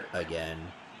Wizard! Again.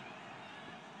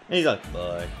 And he's like,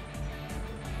 bye.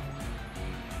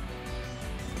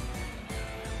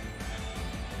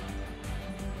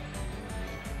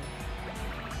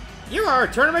 You are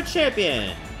a tournament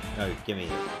champion! Oh, give me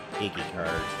the geeky card.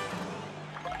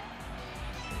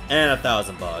 And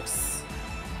 $1,000.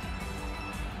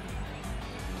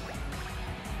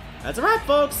 That's a wrap,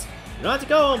 folks! You don't have to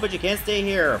go home, but you can't stay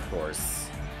here, of course.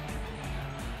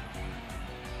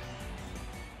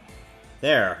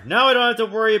 There. Now I don't have to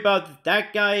worry about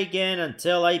that guy again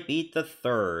until I beat the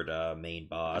third main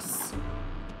boss.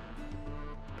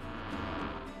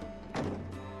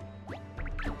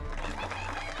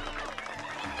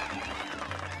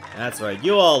 That's right,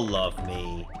 you all love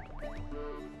me.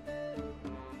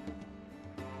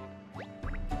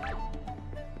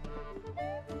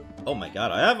 Oh my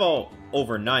god, I have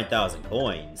over 9,000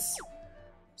 coins.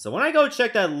 So when I go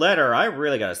check that letter, I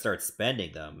really gotta start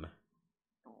spending them.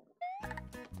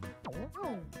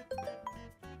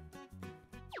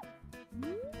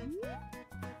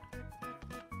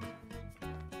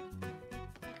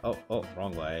 Oh,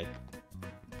 wrong way.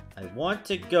 I want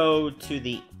to go to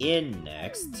the inn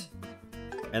next.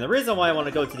 And the reason why I want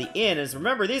to go to the inn is,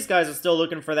 remember, these guys are still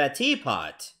looking for that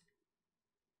teapot.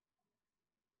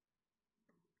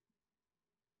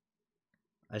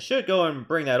 I should go and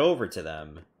bring that over to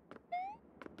them.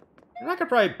 And I could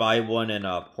probably buy one in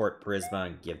Port Prisma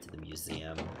and give to the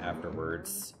museum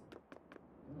afterwards.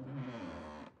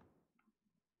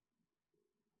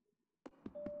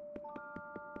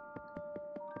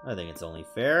 I think it's only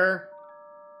fair.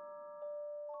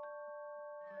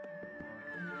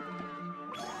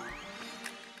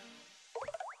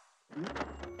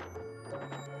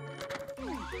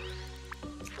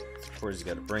 Of course, you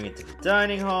gotta bring it to the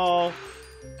dining hall,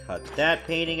 cut that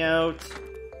painting out,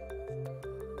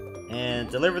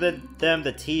 and deliver them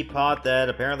the teapot that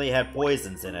apparently had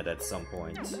poisons in it at some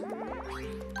point.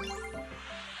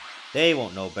 They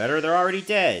won't know better, they're already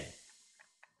dead.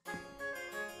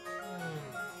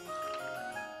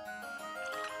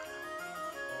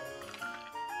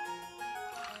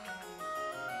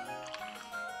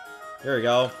 There we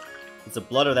go. It's the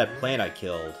blood of that plant I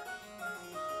killed.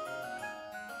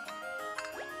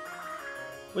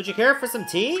 Would you care for some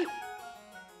tea?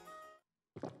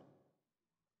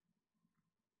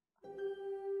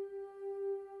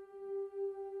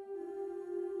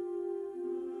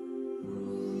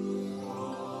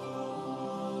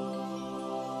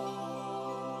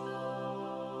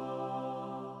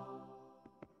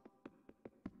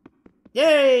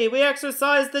 Yay! We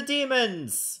exorcised the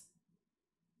demons!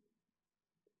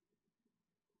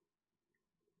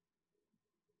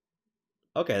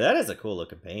 Okay, that is a cool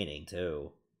looking painting,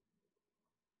 too.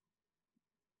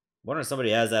 Wonder if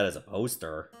somebody has that as a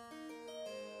poster.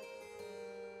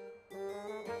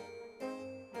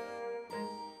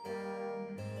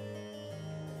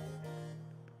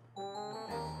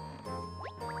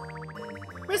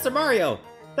 Mr. Mario,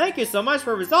 thank you so much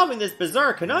for resolving this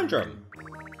bizarre conundrum.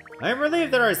 I am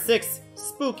relieved that our 6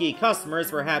 spooky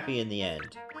customers were happy in the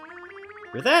end.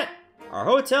 With that, our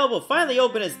hotel will finally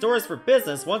open its doors for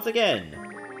business once again.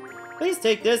 Please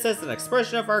take this as an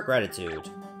expression of our gratitude.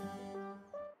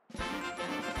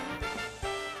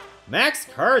 Max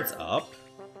cards up?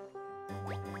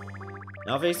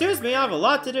 Now if you excuse me, I have a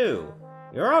lot to do.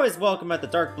 You're always welcome at the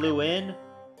Dark Blue Inn.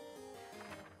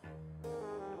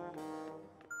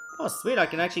 Oh sweet, I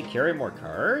can actually carry more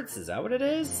cards? Is that what it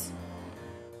is?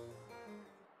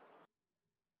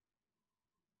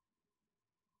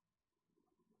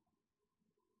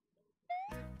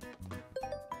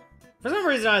 For some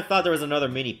reason I thought there was another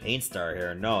mini paint star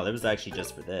here. No, that was actually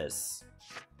just for this.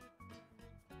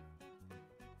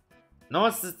 No,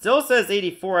 it still says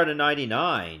 84 out of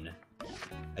 99.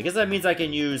 I guess that means I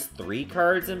can use 3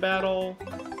 cards in battle.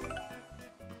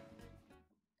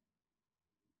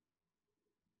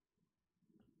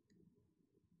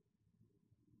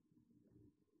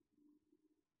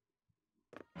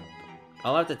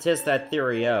 I'll have to test that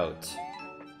theory out.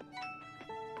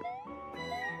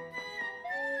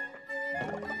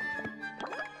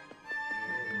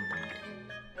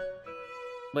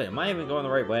 Wait, am I even going the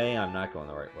right way? I'm not going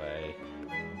the right way.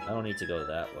 I don't need to go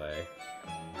that way.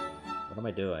 What am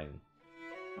I doing?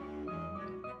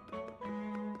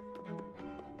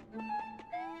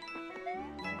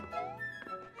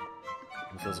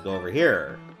 I'm supposed to go over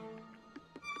here.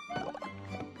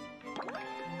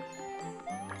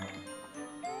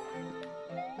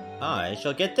 I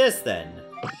shall get this then.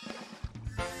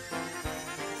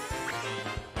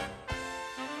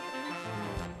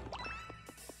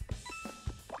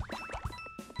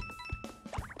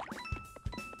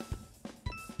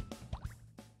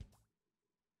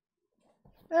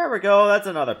 There we go, that's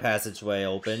another passageway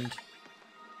opened.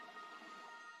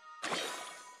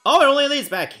 Oh, it only leads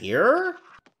back here?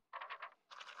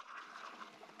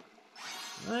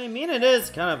 I mean, it is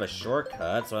kind of a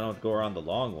shortcut, so I don't go around the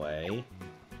long way.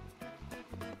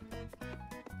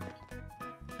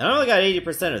 And I only got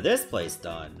 80% of this place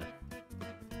done.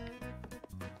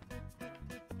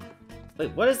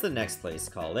 Wait, what is the next place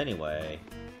called anyway?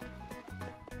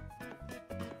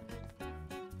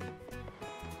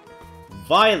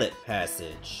 Violet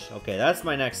Passage. Okay, that's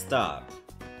my next stop.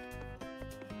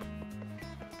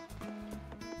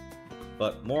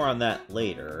 But more on that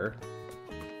later.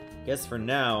 Guess for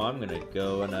now, I'm gonna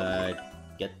go and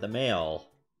get the mail.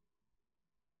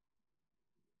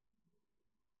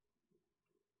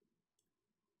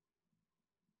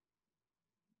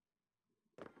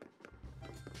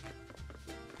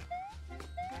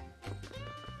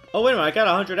 Oh, wait a minute, I got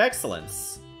 100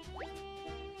 excellence.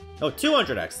 Oh,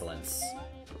 200 excellence.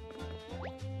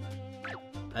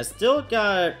 I still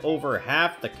got over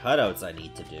half the cutouts I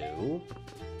need to do.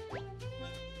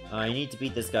 I need to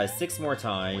beat this guy 6 more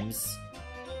times.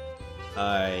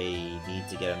 I need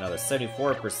to get another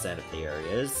 74% of the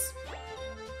areas.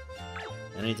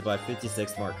 I need to buy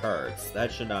 56 more cards.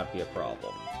 That should not be a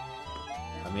problem.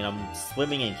 I mean, I'm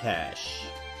swimming in cash.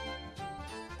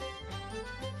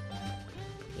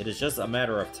 It is just a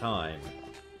matter of time.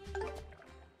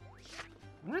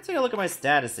 I'm gonna take a look at my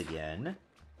status again.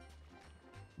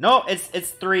 No,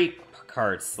 it's 3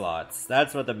 card slots.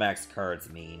 That's what the max cards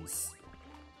means.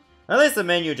 At least the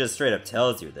menu just straight up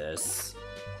tells you this.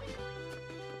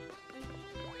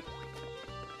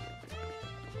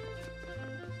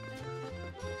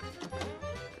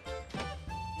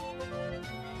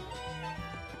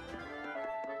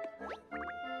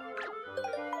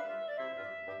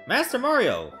 Master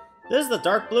Mario, this is the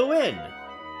Dark Blue Inn.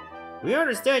 We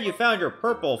understand you found your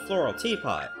purple floral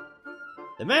teapot.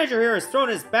 The manager here has thrown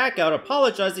his back out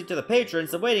apologizing to the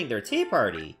patrons awaiting their tea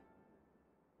party.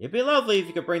 It'd be lovely if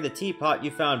you could bring the teapot you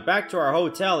found back to our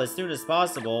hotel as soon as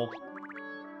possible.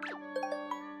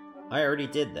 I already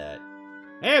did that.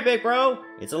 Hey, big bro!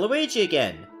 It's a Luigi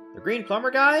again! The green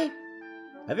plumber guy?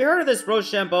 Have you heard of this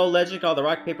Rochambeau legend called the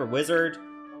Rock Paper Wizard?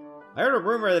 I heard a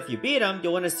rumor that if you beat him,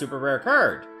 you'll win a super rare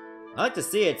card. I like to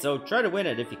see it, so try to win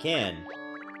it if you can.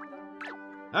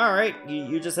 Alright,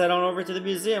 you just head on over to the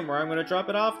museum where I'm going to drop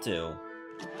it off to.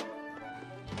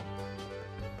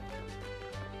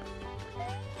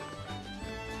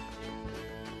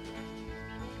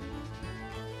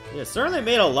 Yeah, certainly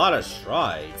made a lot of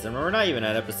strides, and we're not even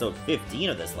at episode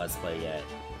 15 of this Let's Play yet.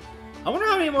 I wonder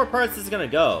how many more parts this is gonna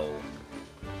go.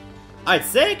 I'd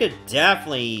say it could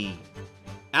definitely,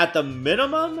 at the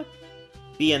minimum,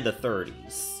 be in the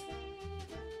 30s.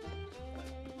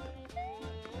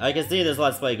 I can see this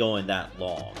Let's Play going that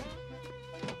long.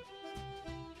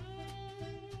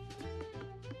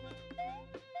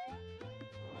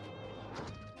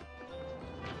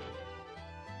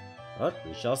 But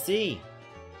we shall see.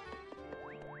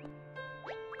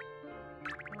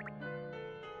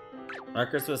 Our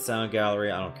Christmas Sound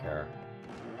Gallery, I don't care.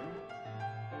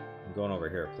 I'm going over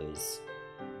here, please.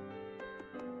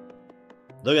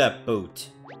 Look at that boot.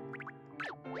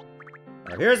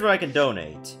 Now here's what I can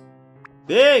donate.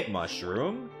 Big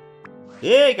mushroom.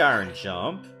 Big iron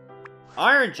jump.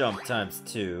 Iron jump times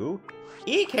 2.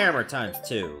 E-camera times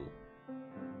 2.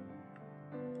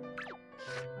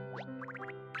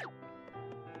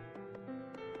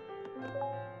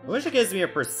 I wish it gives me a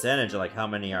percentage of like how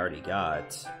many I already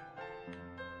got.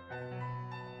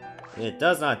 It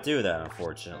does not do that,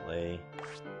 unfortunately.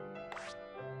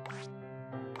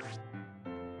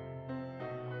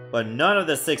 But none of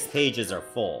the 6 pages are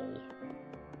full.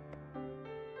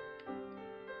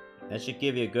 That should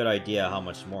give you a good idea how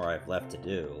much more I have left to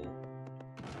do.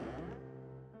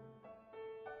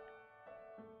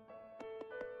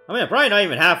 I mean, I'm probably not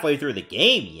even halfway through the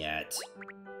game yet.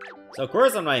 So of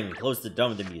course I'm not even close to done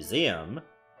with the museum.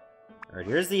 Alright,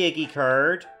 here's the Iggy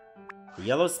card. The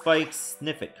yellow spike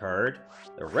sniffet card.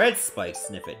 The red spike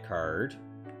sniffet card.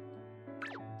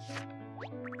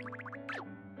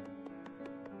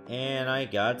 And I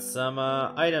got some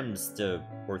items to,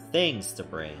 or things to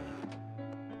bring.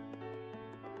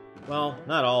 Well,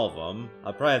 not all of them.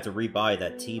 I'll probably have to rebuy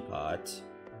that teapot.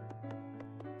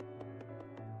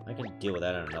 I can deal with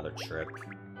that on another trip.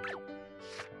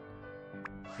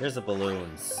 Here's the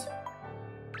balloons.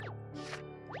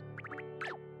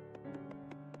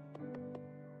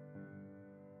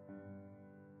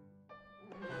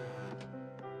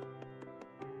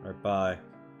 Alright, bye.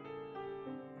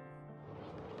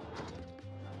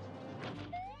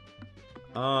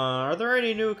 Are there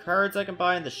any new cards I can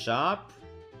buy in the shop?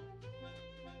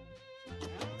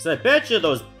 Because I bet you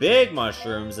those big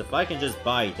mushrooms, if I can just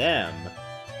buy them,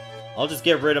 I'll just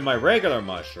get rid of my regular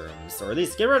mushrooms. Or at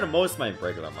least get rid of most of my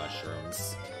regular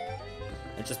mushrooms.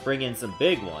 And just bring in some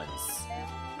big ones.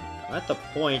 I'm at the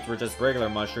point where just regular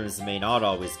mushrooms may not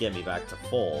always get me back to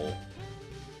full.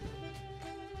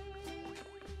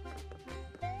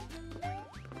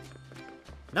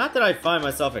 Not that I find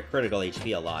myself at critical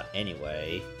HP a lot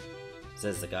anyway.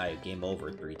 Says the guy who game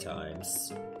over 3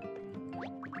 times.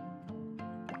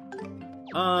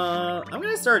 I'm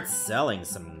gonna start selling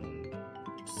some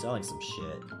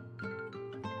shit.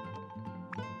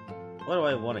 What do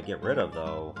I want to get rid of,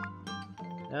 though?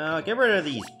 Get rid of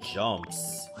these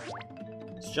jumps.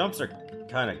 These jumps are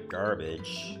kind of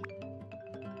garbage.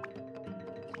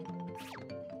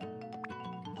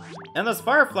 And those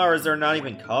fire flowers are not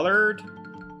even colored.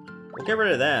 We'll get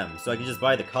rid of them, so I can just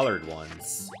buy the colored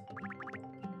ones.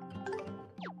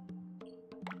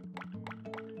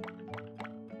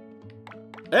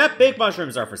 Yep, big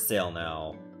mushrooms are for sale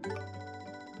now.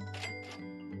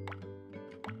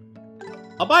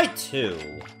 I'll buy 2.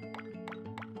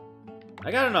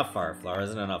 I got enough fire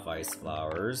flowers and enough ice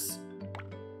flowers.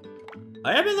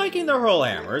 I have been liking the hurl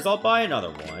hammers. I'll buy another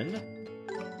one.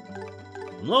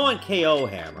 I'm low on KO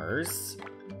hammers.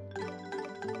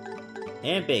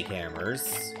 And big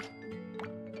hammers.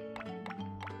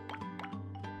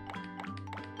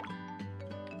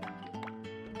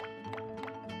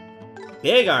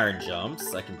 Big iron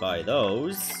jumps. I can buy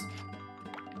those.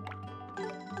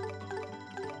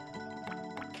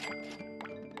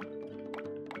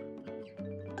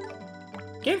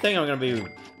 Can't think I'm gonna be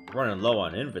running low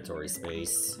on inventory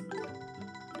space.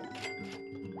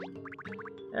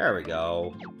 There we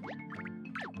go.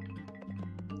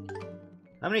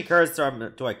 How many cards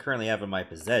do I currently have in my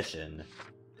possession?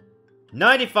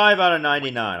 95 out of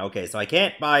 99. Okay, so I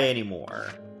can't buy any more.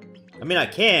 I mean, I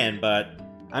can, but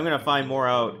I'm gonna find more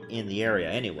out in the area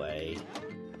anyway.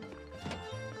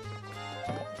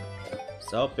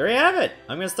 So, there you have it.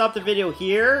 I'm gonna stop the video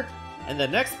here, and the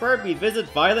next part we visit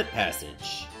Violet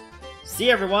Passage. See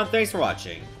you, everyone. Thanks for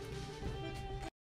watching.